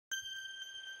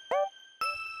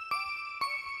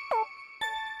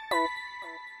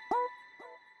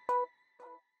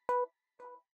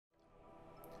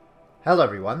Hello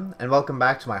everyone, and welcome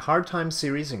back to my Hard Time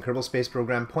series in Kerbal Space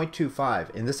Program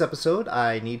 .25. In this episode,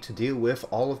 I need to deal with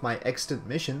all of my extant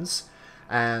missions,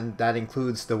 and that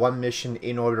includes the one mission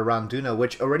in orbit around Duna,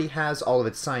 which already has all of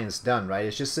its science done, right?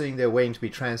 It's just sitting there waiting to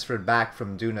be transferred back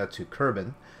from Duna to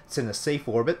Kerbal. It's in a safe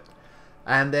orbit.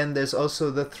 And then there's also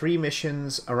the 3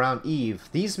 missions around Eve.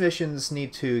 These missions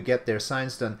need to get their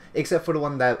science done, except for the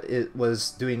one that was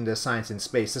doing the science in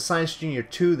space. The Science Junior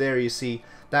 2 there, you see,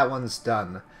 that one's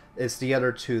done. It's the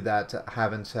other 2 that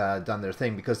haven't done their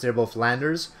thing, because they're both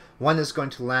landers. One is going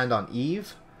to land on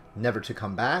Eve, never to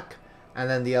come back, and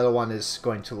then the other one is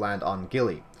going to land on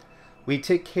Gilly. We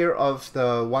take care of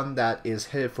the one that is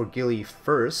headed for Gilly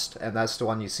first, and that's the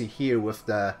one you see here with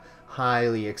the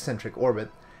highly eccentric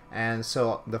orbit. And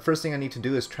so the first thing I need to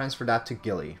do is transfer that to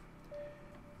Gilly.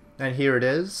 And here it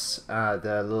is,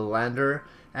 the little lander.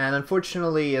 And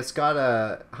unfortunately, it's got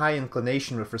a high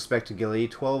inclination with respect to Gilly,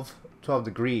 12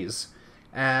 degrees.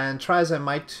 And try as I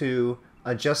might to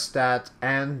adjust that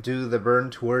and do the burn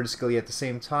towards Gilly at the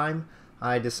same time,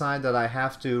 I decide that I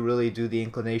have to really do the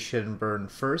inclination burn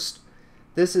first.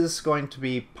 This is going to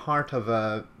be part of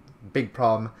a big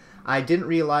problem. I didn't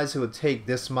realize it would take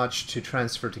this much to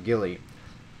transfer to Gilly.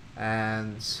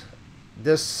 And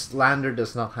this lander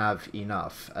does not have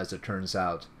enough, as it turns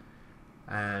out,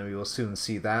 and we will soon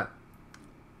see that.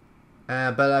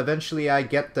 But eventually I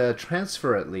get the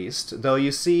transfer at least, though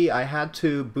you see I had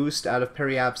to boost out of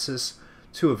periapsis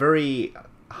to a very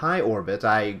high orbit.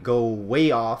 I go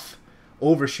way off,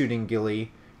 overshooting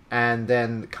Gilly, and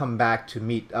then come back to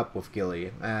meet up with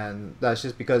Gilly, and that's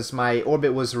just because my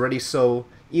orbit was already so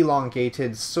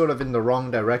elongated, sort of in the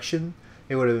wrong direction.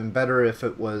 It would have been better if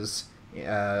it was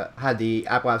had the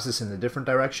apoapsis in a different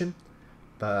direction,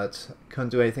 but couldn't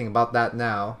do anything about that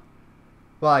now.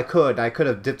 Well, I could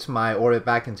have dipped my orbit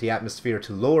back into the atmosphere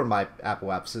to lower my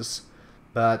apoapsis,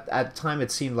 but at the time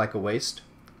it seemed like a waste.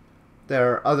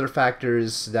 There are other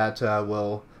factors that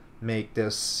will make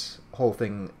this whole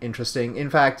thing interesting. In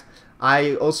fact,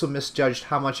 I also misjudged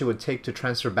how much it would take to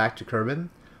transfer back to Kerbal.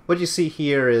 What you see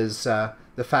here is the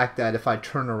fact that if I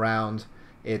turn around,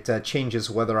 it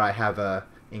changes whether I have a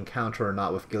encounter or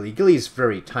not with Gilly. Gilly's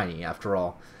very tiny, after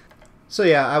all. So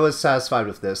yeah, I was satisfied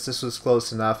with this. This was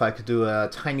close enough. I could do a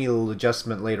tiny little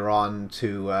adjustment later on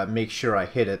to make sure I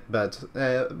hit it, but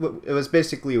it was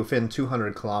basically within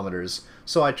 200 kilometers.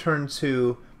 So I turned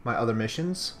to my other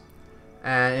missions,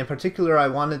 and in particular I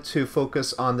wanted to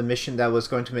focus on the mission that was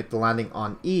going to make the landing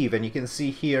on Eve. And you can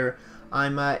see here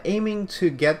I'm aiming to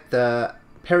get the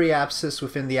periapsis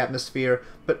within the atmosphere,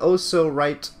 but also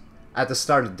right at the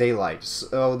start of daylight,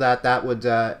 so that would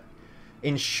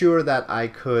ensure that I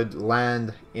could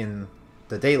land in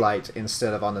the daylight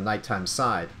instead of on the nighttime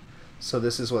side. So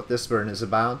this is what this burn is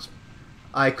about.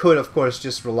 I could, of course,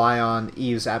 just rely on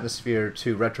Eve's atmosphere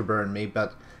to retroburn me,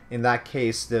 but in that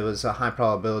case there was a high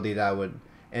probability that I would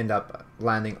end up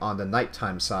landing on the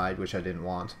nighttime side, which I didn't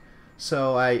want.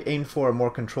 So I aimed for a more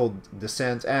controlled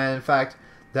descent, and in fact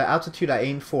the altitude I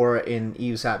aimed for in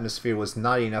Eve's atmosphere was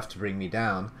not enough to bring me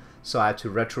down, so I had to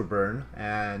retroburn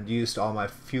and used all my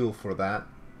fuel for that.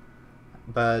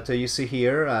 But you see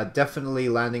here, definitely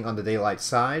landing on the daylight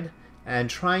side and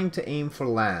trying to aim for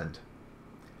land.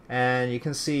 And you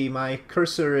can see my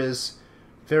cursor is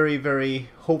very, very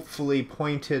hopefully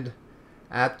pointed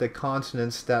at the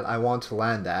continents that I want to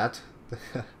land at.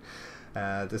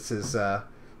 This is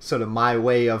sort of my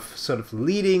way of sort of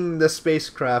leading the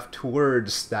spacecraft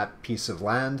towards that piece of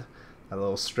land, a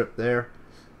little strip there,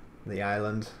 the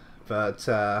island. But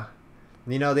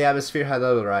you know, the atmosphere had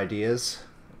other ideas,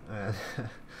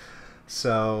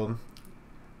 so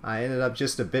I ended up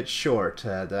just a bit short.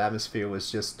 The atmosphere was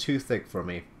just too thick for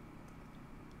me.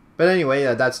 But anyway,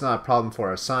 that's not a problem for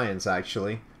our science,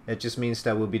 actually. It just means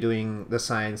that we'll be doing the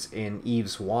science in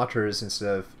Eve's waters instead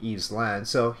of Eve's land.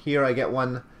 So here I get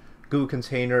one goo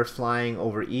container flying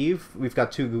over Eve. We've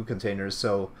got 2 goo containers,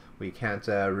 so we can't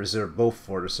reserve both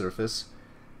for the surface.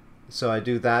 So I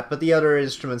do that, but the other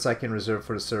instruments I can reserve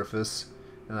for the surface,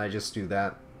 and I just do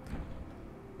that.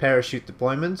 Parachute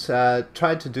deployment.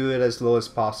 Tried to do it as low as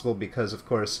possible because, of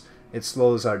course, it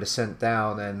slows our descent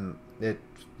down, and it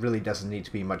really doesn't need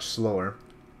to be much slower.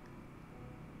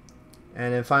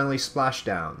 And then finally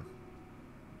splashdown.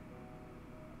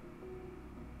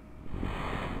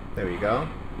 There we go.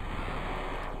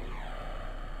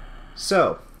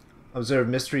 So, observe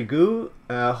mystery goo.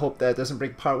 Hope that doesn't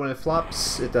break apart when it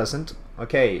flops. It doesn't.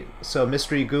 Okay, so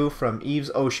mystery goo from Eve's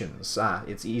oceans.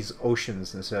 It's Eve's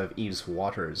oceans instead of Eve's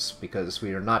waters, because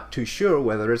we are not too sure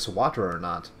whether it's water or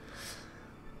not.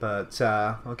 But,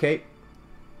 okay.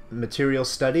 Material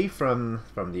study from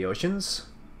the oceans.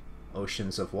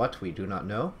 Oceans of what? We do not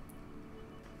know.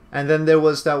 And then there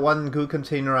was that one goo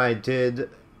container I did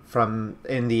from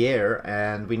in the air,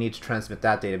 and we need to transmit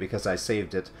that data because I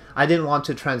saved it. I didn't want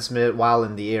to transmit it while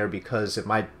in the air because it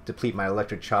might deplete my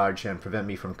electric charge and prevent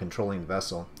me from controlling the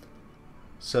vessel.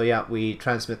 So yeah, we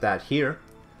transmit that here.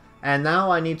 And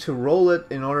now I need to roll it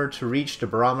in order to reach the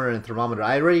barometer and thermometer.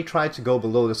 I already tried to go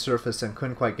below the surface and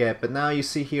couldn't quite get, but now you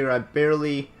see here I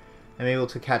barely am able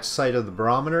to catch sight of the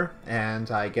barometer, and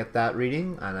I get that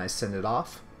reading and I send it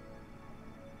off.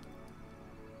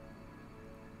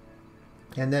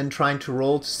 And then trying to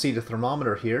roll to see the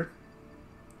thermometer here.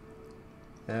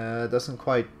 Doesn't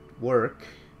quite work.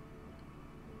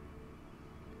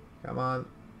 Come on.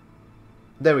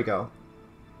 There we go.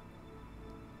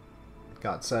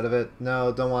 Got sight of it.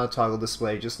 No, don't want to toggle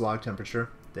display, just log temperature.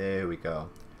 There we go.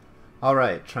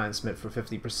 Alright, transmit for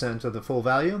 50% of the full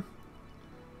value.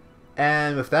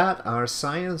 And with that, our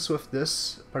science with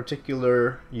this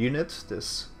particular unit,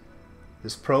 this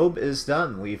probe, is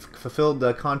done. We've fulfilled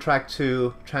the contract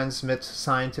to transmit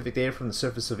scientific data from the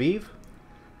surface of Eve.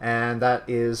 And that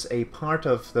is a part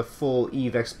of the full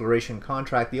Eve exploration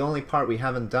contract. The only part we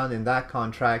haven't done in that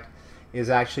contract is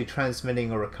actually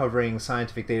transmitting or recovering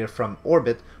scientific data from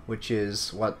orbit, which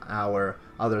is what our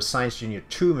other Science Junior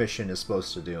 2 mission is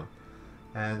supposed to do.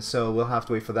 And so we'll have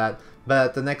to wait for that.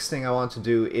 But the next thing I want to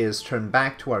do is turn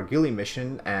back to our Gilly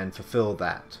mission and fulfill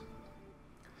that.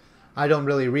 I don't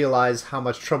really realize how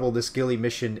much trouble this Gilly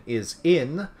mission is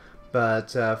in,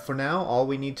 but for now all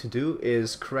we need to do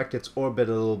is correct its orbit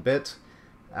a little bit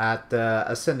at the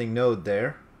ascending node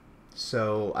there.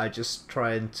 So I just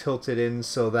try and tilt it in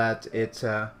so that it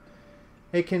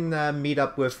can meet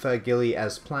up with Gilly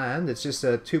as planned. It's just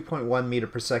a 2.1 meter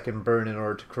per second burn in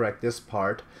order to correct this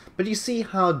part. But you see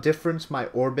how different my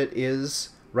orbit is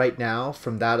right now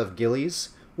from that of Gilly's?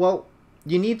 Well,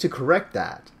 you need to correct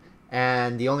that.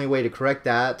 And the only way to correct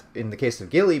that, in the case of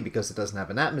Gilly, because it doesn't have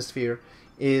an atmosphere,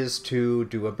 is to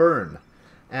do a burn.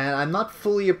 And I'm not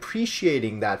fully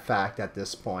appreciating that fact at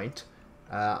this point.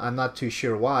 I'm not too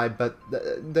sure why, but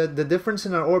the difference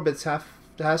in our orbits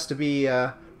has to be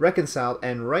reconciled.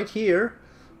 And right here,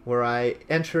 where I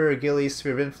enter Gilly's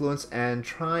sphere of influence and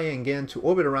try and get into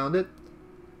orbit around it,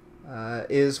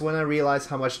 is when I realize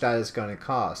how much that is going to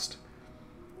cost.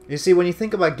 You see, when you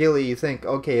think about Gilly, you think,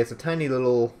 okay, it's a tiny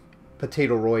little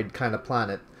potatoroid kind of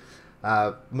planet,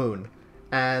 moon.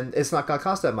 And it's not going to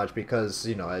cost that much because,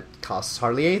 you know, it costs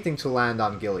hardly anything to land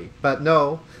on Gilly. But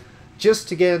no. Just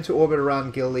to get into orbit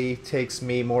around Gilly takes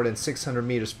me more than 600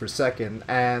 meters per second,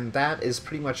 and that is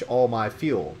pretty much all my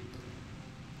fuel.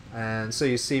 And so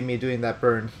you see me doing that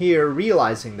burn here,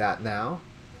 realizing that now.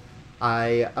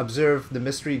 I observe the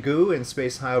mystery goo in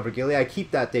space high over Gilly. I keep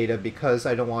that data because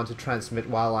I don't want to transmit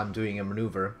while I'm doing a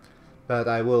maneuver, but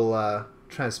I will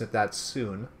transmit that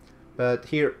soon. But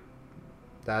here,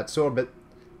 that's orbit.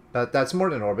 But that's more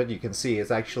than orbit, you can see.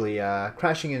 It's actually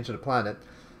crashing into the planet,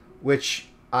 which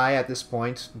I, at this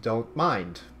point, don't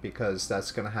mind, because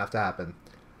that's going to have to happen.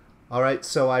 Alright,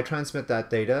 so I transmit that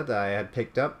data that I had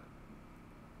picked up.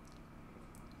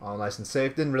 All nice and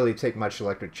safe. Didn't really take much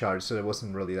electric charge, so there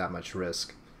wasn't really that much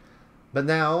risk. But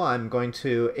now I'm going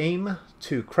to aim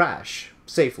to crash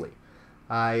safely.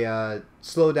 I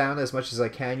slow down as much as I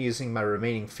can using my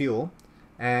remaining fuel,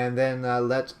 and then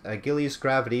let Gilly's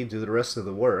gravity do the rest of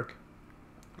the work.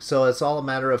 So it's all a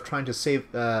matter of trying to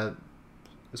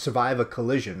survive a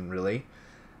collision, really.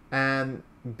 And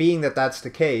being that that's the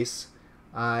case,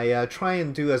 I try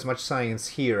and do as much science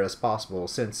here as possible,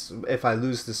 since if I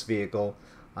lose this vehicle,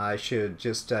 I should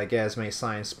just get as many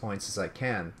science points as I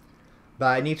can. But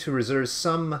I need to reserve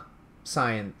some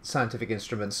scientific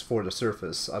instruments for the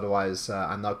surface, otherwise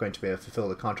I'm not going to be able to fulfill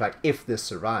the contract if this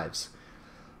survives.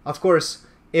 Of course,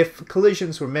 if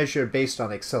collisions were measured based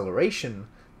on acceleration,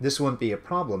 this wouldn't be a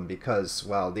problem because,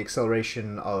 well, the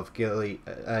acceleration of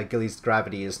Gilly's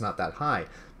gravity is not that high.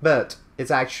 But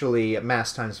it's actually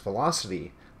mass times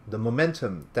velocity, the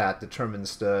momentum, that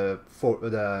determines the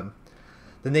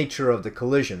nature of the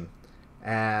collision.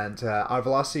 And our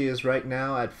velocity is right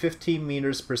now at 15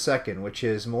 meters per second, which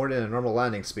is more than a normal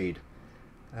landing speed.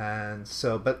 And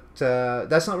so, but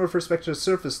that's not with respect to the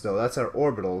surface though, that's our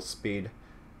orbital speed.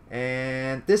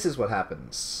 And this is what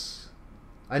happens.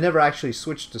 I never actually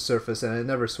switched to surface, and it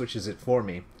never switches it for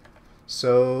me.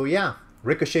 So yeah,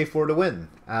 ricochet for the win.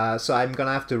 So I'm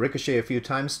gonna have to ricochet a few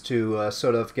times to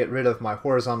sort of get rid of my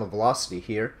horizontal velocity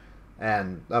here.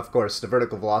 And of course the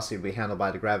vertical velocity will be handled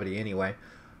by the gravity anyway.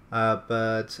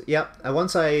 But yeah,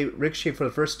 once I ricocheted for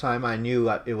the first time, I knew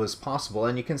it was possible.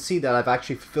 And you can see that I've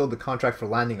actually fulfilled the contract for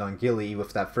landing on Gilly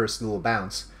with that first little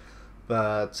bounce.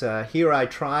 But here I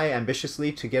try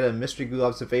ambitiously to get a mystery goo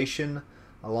observation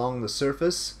along the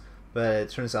surface, but it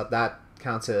turns out that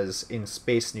counts as in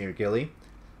space near Gilly.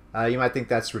 You might think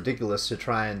that's ridiculous to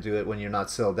try and do it when you're not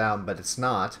settled down, but it's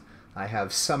not. I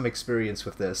have some experience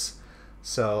with this.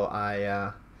 So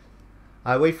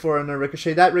I wait for a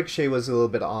ricochet. That ricochet was a little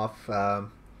bit off.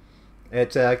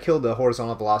 It killed the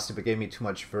horizontal velocity but gave me too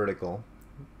much vertical.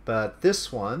 But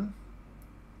this one,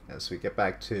 as we get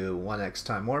back to 1x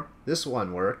time warp, this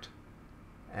one worked.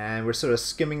 And we're sort of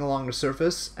skimming along the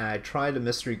surface, and I tried a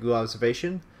mystery goo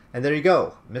observation. And there you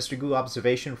go, mystery goo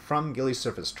observation from Gilly's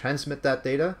surface. Transmit that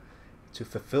data to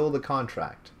fulfill the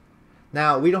contract.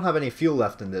 Now, we don't have any fuel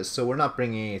left in this, so we're not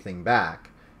bringing anything back.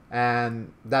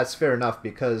 And that's fair enough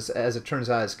because, as it turns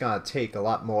out, it's going to take a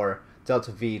lot more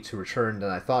delta V to return than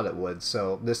I thought it would.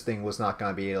 So this thing was not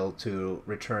going to be able to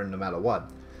return no matter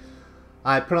what.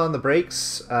 I put on the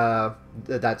brakes.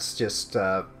 That's just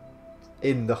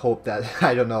in the hope that,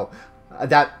 I don't know,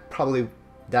 that probably,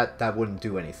 that wouldn't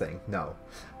do anything, no.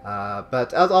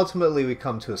 But ultimately we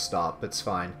come to a stop. It's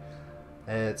fine.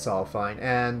 It's all fine.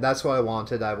 And that's what I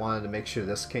wanted. I wanted to make sure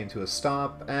this came to a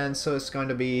stop. And so it's going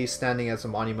to be standing as a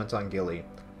monument on Gilly.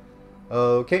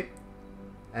 Okay.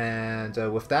 And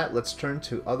with that, let's turn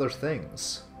to other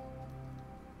things.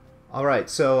 Alright,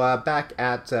 so back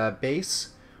at base,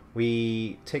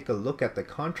 we take a look at the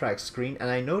contract screen. And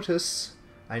I notice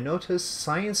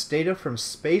science data from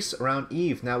space around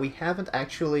Eve. Now, we haven't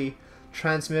actually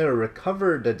transmitted or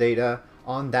recovered the data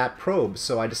on that probe,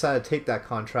 so I decided to take that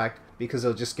contract because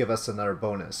it'll just give us another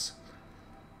bonus.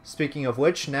 Speaking of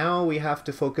which, now we have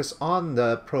to focus on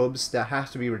the probes that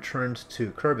have to be returned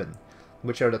to Kerbal,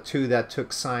 which are the two that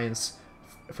took science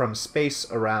from space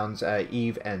around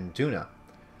Eve and Duna.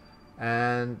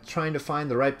 And trying to find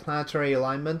the right planetary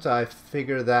alignment, I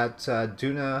figure that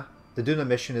the Duna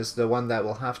mission is the one that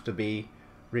will have to be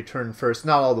returned first.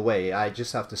 Not all the way, I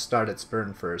just have to start its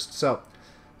burn first. So,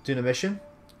 Duna mission.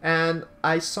 And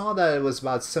I saw that it was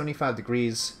about 75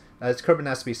 degrees. Kerbal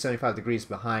has to be 75 degrees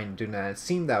behind Duna. It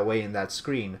seemed that way in that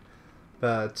screen.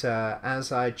 But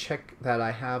as I check that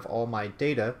I have all my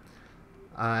data,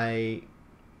 I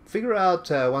figure out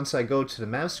once I go to the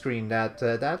map screen that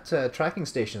that tracking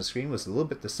station screen was a little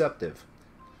bit deceptive.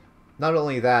 Not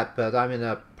only that, but I'm in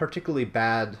a particularly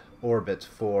bad orbit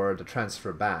for the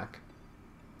transfer back.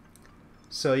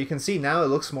 So you can see now it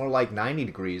looks more like 90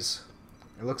 degrees.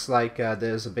 It looks like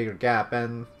there's a bigger gap,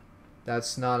 and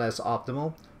that's not as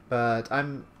optimal. But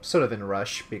I'm sort of in a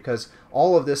rush because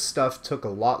all of this stuff took a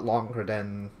lot longer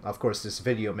than, of course, this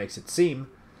video makes it seem.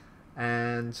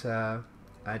 And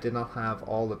I did not have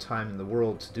all the time in the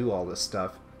world to do all this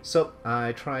stuff. So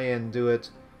I try and do it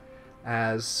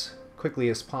as quickly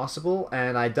as possible,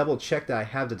 and I double check that I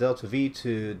have the delta V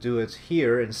to do it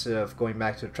here instead of going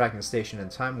back to the tracking station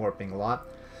and time warping a lot.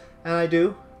 And I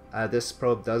do. This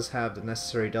probe does have the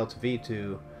necessary delta V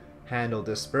to handle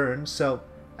this burn. So,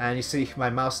 and you see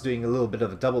my mouse doing a little bit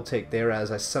of a double take there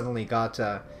as I suddenly got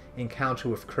an encounter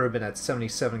with Kerbal at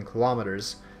 77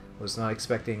 kilometers. Was not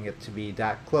expecting it to be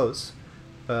that close.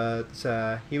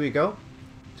 But here we go,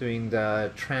 doing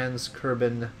the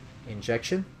trans-Kerbal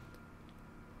injection.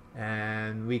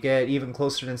 And we get even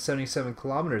closer than 77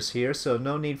 kilometers here, so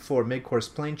no need for mid-course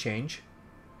plane change.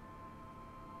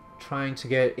 Trying to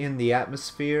get in the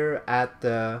atmosphere at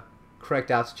the correct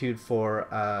altitude for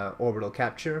orbital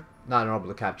capture. Not an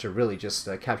orbital capture, really just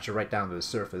capture right down to the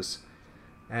surface.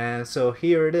 And so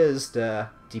here it is, the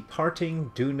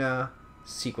departing Duna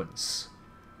sequence.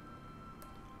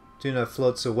 Duna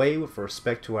floats away with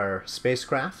respect to our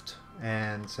spacecraft,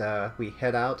 and we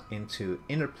head out into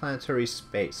interplanetary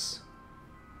space.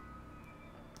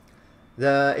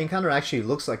 The encounter actually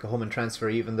looks like a Hohmann transfer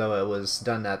even though it was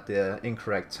done at the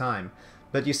incorrect time.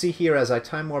 But you see here as I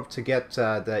time warp to get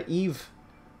the Eve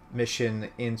mission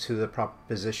into the proper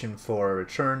position for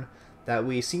return that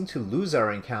we seem to lose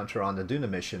our encounter on the Duna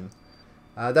mission.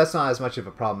 That's not as much of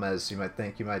a problem as you might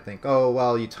think. You might think, oh,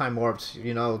 well, you time warped,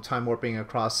 you know, time warping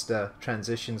across the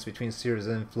transitions between spheres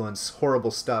of influence,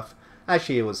 horrible stuff.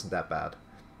 Actually, it wasn't that bad.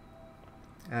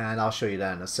 And I'll show you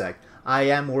that in a sec. I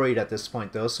am worried at this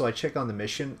point, though, so I check on the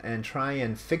mission and try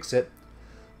and fix it.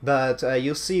 But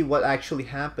you'll see what actually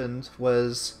happened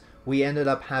was we ended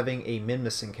up having a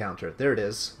min-miss encounter. There it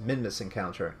is, min-miss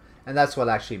encounter. And that's what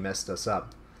actually messed us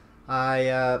up.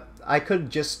 I could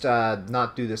just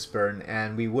not do this burn,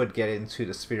 and we would get into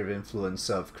the sphere of influence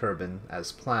of Kerbal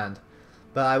as planned.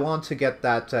 But I want to get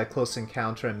that close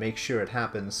encounter and make sure it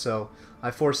happens, so I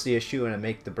force the issue and I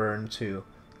make the burn to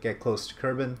get close to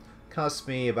Kerbal. Cost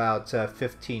me about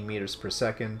 15 meters per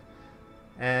second,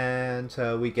 and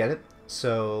we get it.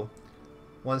 So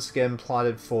once again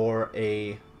plotted for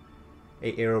a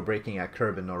aero braking at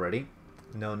Kerbin already.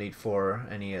 No need for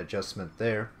any adjustment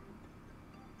there.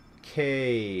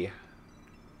 Okay.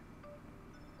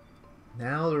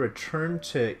 Now the return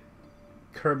to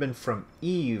Kerbin from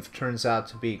Eve turns out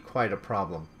to be quite a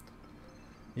problem.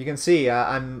 You can see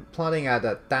I'm plotting at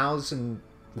 1,000,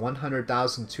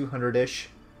 100,000, 200-ish,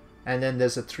 and then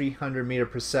there's a 300 meter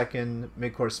per second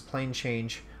mid-course plane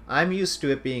change. I'm used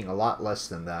to it being a lot less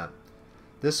than that.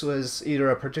 This was either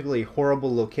a particularly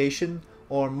horrible location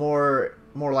or more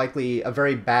likely a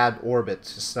very bad orbit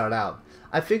to start out.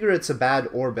 I figure it's a bad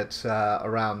orbit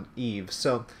around Eve,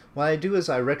 so what I do is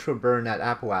I retroburn at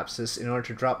apoapsis in order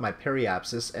to drop my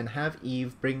periapsis and have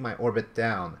Eve bring my orbit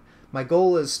down. My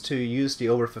goal is to use the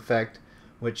Overf effect,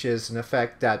 which is an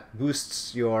effect that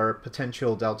boosts your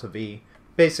potential delta V.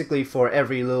 Basically, for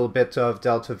every little bit of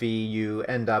delta V, you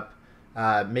end up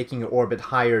making your orbit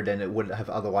higher than it would have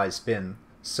otherwise been.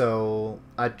 So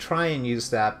I try and use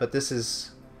that, but this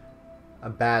is a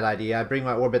bad idea. I bring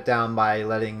my orbit down by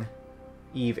letting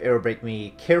Eve aerobrake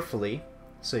me carefully.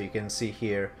 So you can see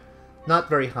here, not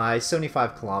very high,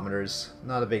 75 kilometers,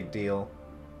 not a big deal.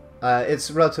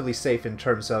 It's relatively safe in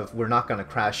terms of we're not going to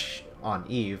crash on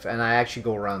Eve, and I actually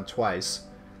go around twice.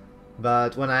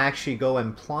 But when I actually go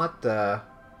and plot the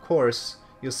course,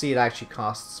 you'll see it actually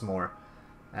costs more.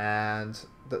 And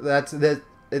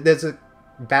there's a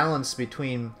balance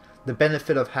between the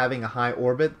benefit of having a high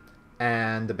orbit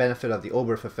and the benefit of the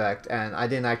Oberth effect, and I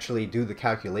didn't actually do the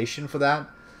calculation for that,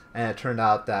 and it turned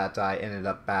out that I ended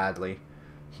up badly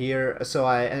here, so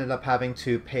I ended up having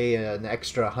to pay an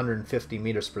extra 150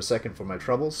 meters per second for my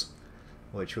troubles,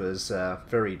 which was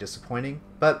very disappointing.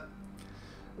 But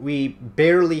we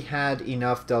barely had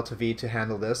enough delta V to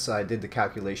handle this. I did the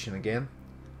calculation again,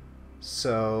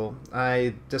 so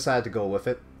I decided to go with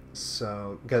it.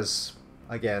 So because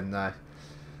again,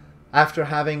 after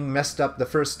having messed up the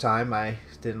first time, I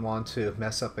didn't want to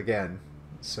mess up again.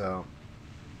 So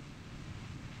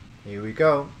here we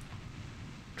go.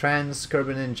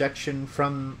 Trans-Kerbin injection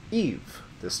from Eve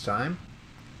this time.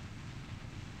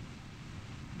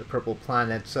 The purple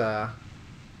planet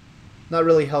not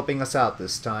really helping us out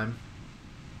this time.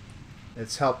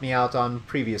 It's helped me out on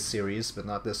previous series, but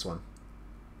not this one.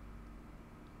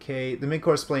 Okay, the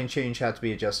mid-course plane change had to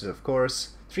be adjusted, of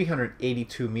course.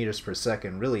 382 meters per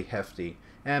second, really hefty.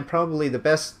 And probably the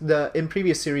best, in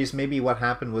previous series, maybe what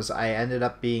happened was I ended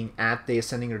up being at the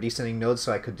ascending or descending node,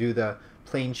 so I could do the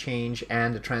plane change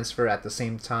and the transfer at the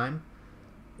same time.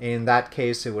 In that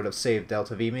case, it would have saved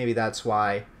delta V. Maybe that's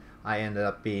why I ended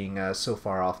up being so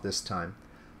far off this time.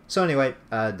 So anyway,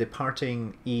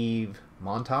 departing Eve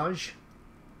montage.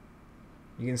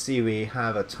 You can see we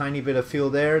have a tiny bit of fuel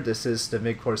there. This is the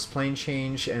mid-course plane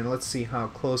change, and let's see how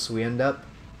close we end up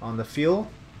on the fuel.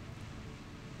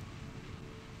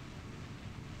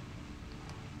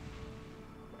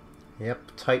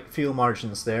 Yep, tight fuel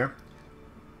margins there.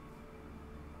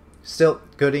 Still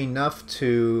good enough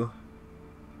to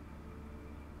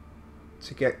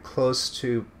get close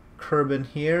to Kerbin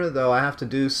here, though I have to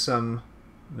do some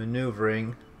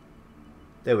maneuvering.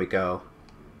 There we go.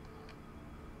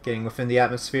 Getting within the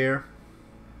atmosphere.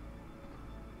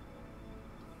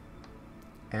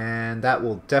 And that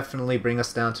will definitely bring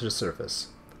us down to the surface.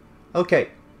 Okay.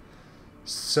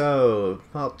 So,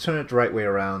 I'll turn it the right way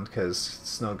around because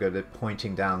it's no good at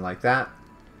pointing down like that.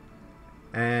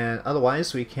 And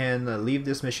otherwise, we can leave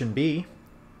this mission be.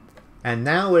 And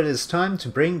now it is time to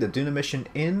bring the Duna mission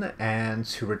in and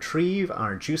to retrieve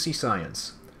our juicy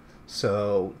science.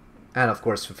 So, and of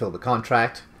course fulfill the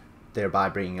contract, thereby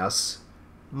bringing us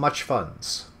much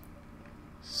funds.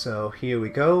 So here we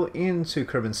go into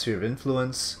Kerbin's sphere of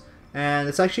influence, and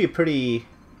it's actually a pretty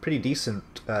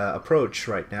decent approach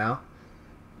right now,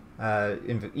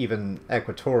 even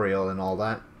equatorial and all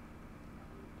that.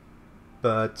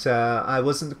 But I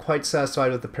wasn't quite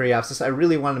satisfied with the periapsis. I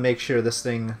really wanted to make sure this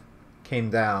thing came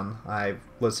down. I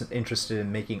wasn't interested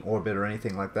in making orbit or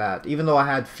anything like that, even though I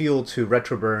had fuel to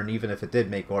retroburn even if it did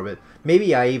make orbit.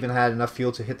 Maybe I even had enough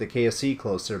fuel to hit the KSC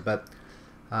closer, but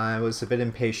I was a bit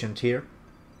impatient here,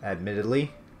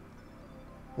 admittedly.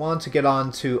 Want to get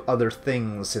on to other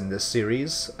things in this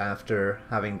series after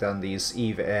having done these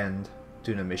Eve and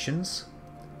Duna missions.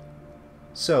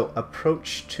 So,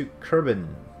 approach to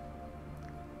Kerbin.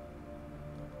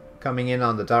 Coming in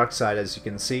on the dark side, as you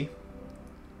can see.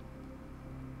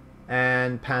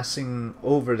 And passing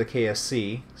over the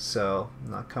KSC, so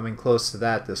not coming close to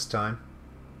that this time.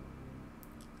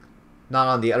 Not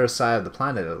on the other side of the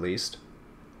planet, at least.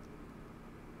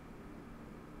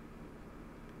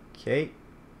 Okay.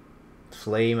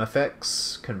 Flame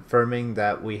effects, confirming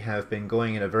that we have been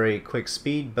going at a very quick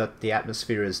speed, but the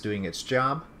atmosphere is doing its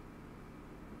job.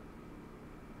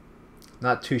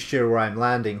 Not too sure where I'm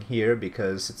landing here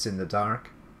because it's in the dark.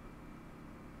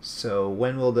 So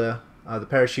when will the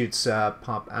parachutes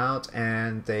pop out?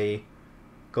 And they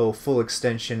go full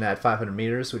extension at 500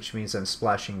 meters, which means I'm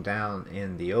splashing down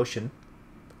in the ocean.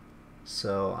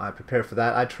 So I prepare for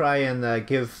that. I try and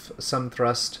give some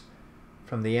thrust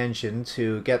from the engine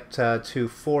to get to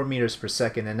 4 meters per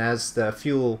second, and as the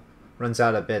fuel runs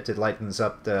out a bit, it lightens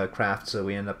up the craft, so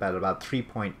we end up at about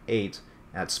 3.8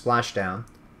 at splashdown.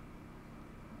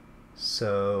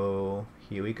 So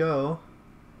here we go.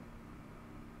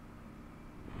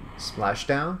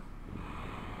 Splashdown.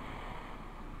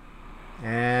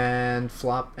 And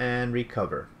flop and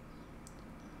recover.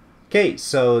 Okay,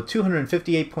 so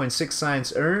 258.6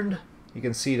 science earned. You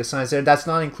can see the science there. That's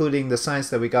not including the science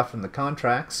that we got from the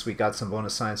contracts. We got some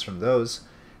bonus science from those.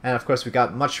 And of course we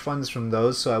got much funds from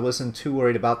those, so I wasn't too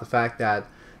worried about the fact that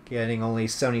getting only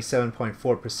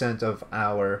 77.4% of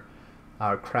our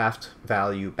craft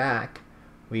value back.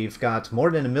 We've got more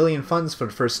than 1 million funds for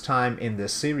the first time in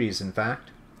this series, in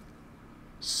fact.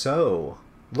 So,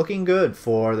 looking good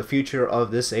for the future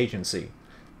of this agency.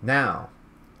 Now,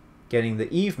 getting the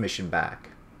Eve mission back.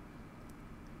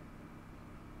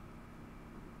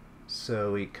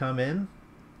 So we come in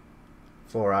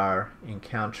for our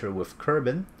encounter with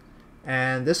Kerbal,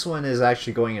 and this one is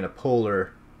actually going in a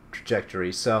polar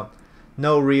trajectory, so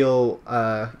no real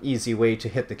easy way to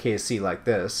hit the KSC like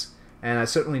this, and I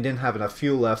certainly didn't have enough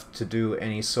fuel left to do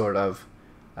any sort of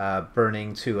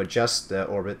burning to adjust the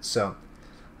orbit, so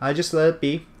I just let it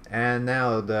be. And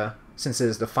now, since it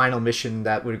is the final mission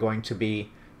that we're going to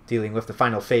be dealing with, the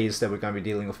final phase that we're going to be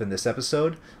dealing with in this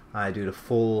episode, I do the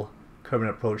full Kerbal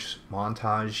approach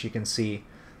montage. You can see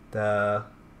the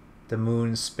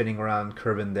moon spinning around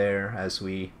Kerbal there as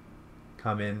we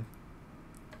come in.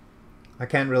 I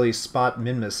can't really spot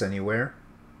Minmus anywhere.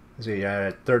 So we are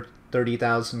at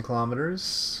 30,000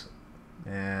 kilometers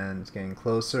and it's getting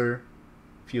closer.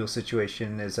 Fuel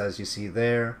situation is as you see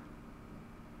there.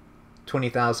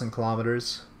 20,000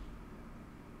 kilometers.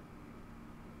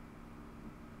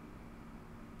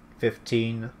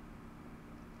 15.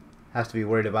 Have to be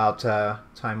worried about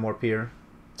time warp here.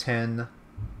 10,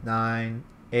 9,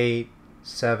 8,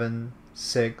 7,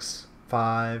 6,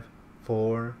 5,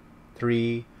 4,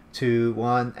 3, 2,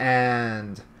 1,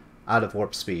 and out of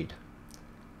warp speed.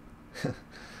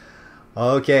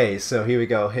 Okay, so here we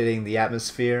go, hitting the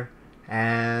atmosphere,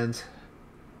 and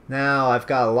now I've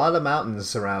got a lot of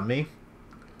mountains around me,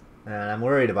 and I'm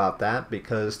worried about that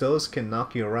because those can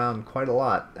knock you around quite a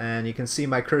lot. And you can see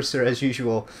my cursor, as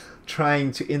usual,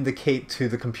 trying to indicate to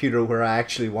the computer where I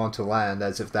actually want to land,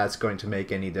 as if that's going to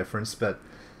make any difference. But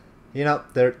you know,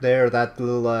 there, that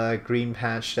little green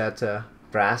patch, that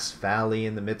grass valley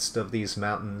in the midst of these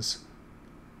mountains.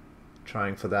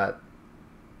 Trying for that.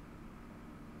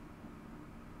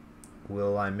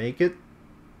 Will I make it?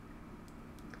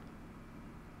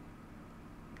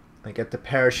 I get the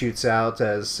parachutes out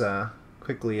as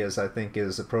quickly as I think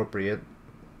is appropriate.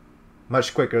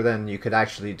 Much quicker than you could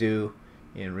actually do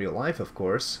in real life, of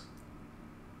course.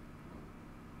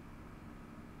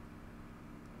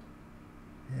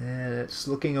 And it's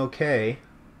looking okay.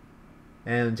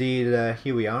 And indeed,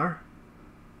 here we are.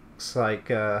 Looks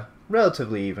like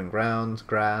relatively even ground,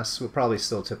 grass. We'll probably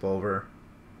still tip over,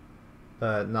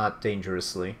 but not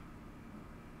dangerously.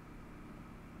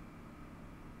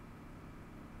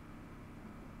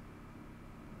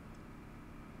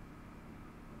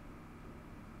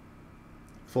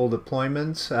 Full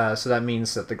deployment, so that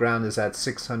means that the ground is at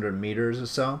 600 meters or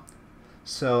so.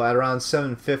 So at around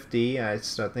 750, I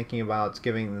start thinking about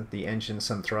giving the engine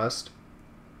some thrust.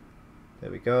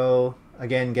 There we go.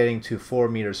 Again, getting to 4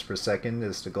 meters per second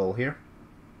is the goal here.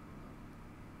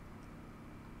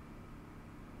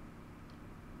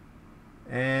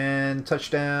 And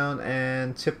touchdown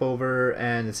and tip over,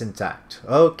 and it's intact.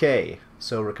 Okay,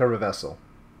 so recover vessel.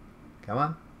 Come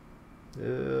on.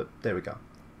 There we go.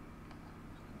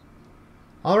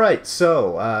 Alright,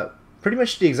 so pretty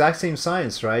much the exact same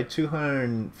science, right?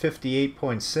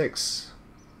 258.6.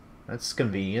 That's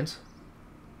convenient.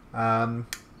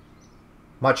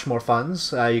 Much more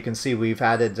funds. You can see we've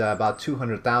added about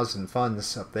 200,000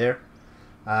 funds up there.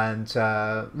 And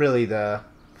really the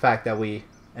fact that we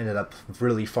ended up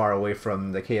really far away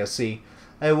from the KSC,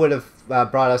 it would have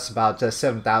brought us about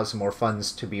 7,000 more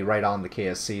funds to be right on the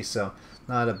KSC, so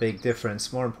not a big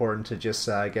difference. More important to just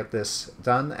get this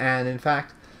done, and in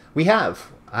fact we have.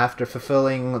 After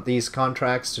fulfilling these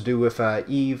contracts to do with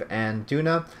Eve and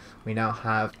Duna, we now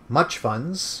have much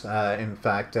funds. In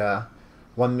fact,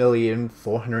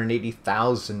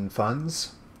 1,480,000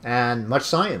 funds, and much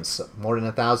science, more than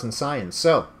 1,000 science.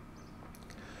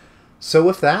 So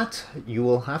with that, you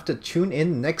will have to tune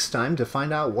in next time to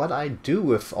find out what I do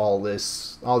with all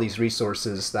these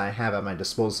resources that I have at my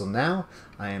disposal now.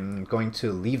 I am going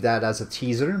to leave that as a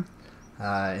teaser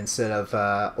instead of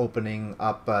opening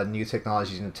up new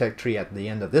technologies in the tech tree at the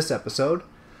end of this episode.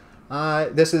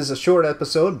 This is a short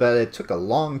episode, but it took a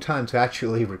long time to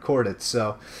actually record it,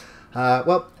 so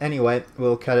well, anyway,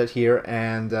 we'll cut it here,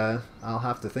 and I'll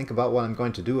have to think about what I'm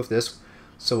going to do with this.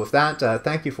 So with that,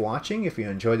 thank you for watching. If you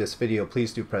enjoyed this video,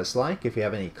 please do press like. If you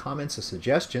have any comments or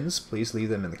suggestions, please leave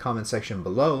them in the comment section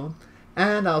below,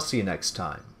 and I'll see you next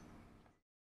time.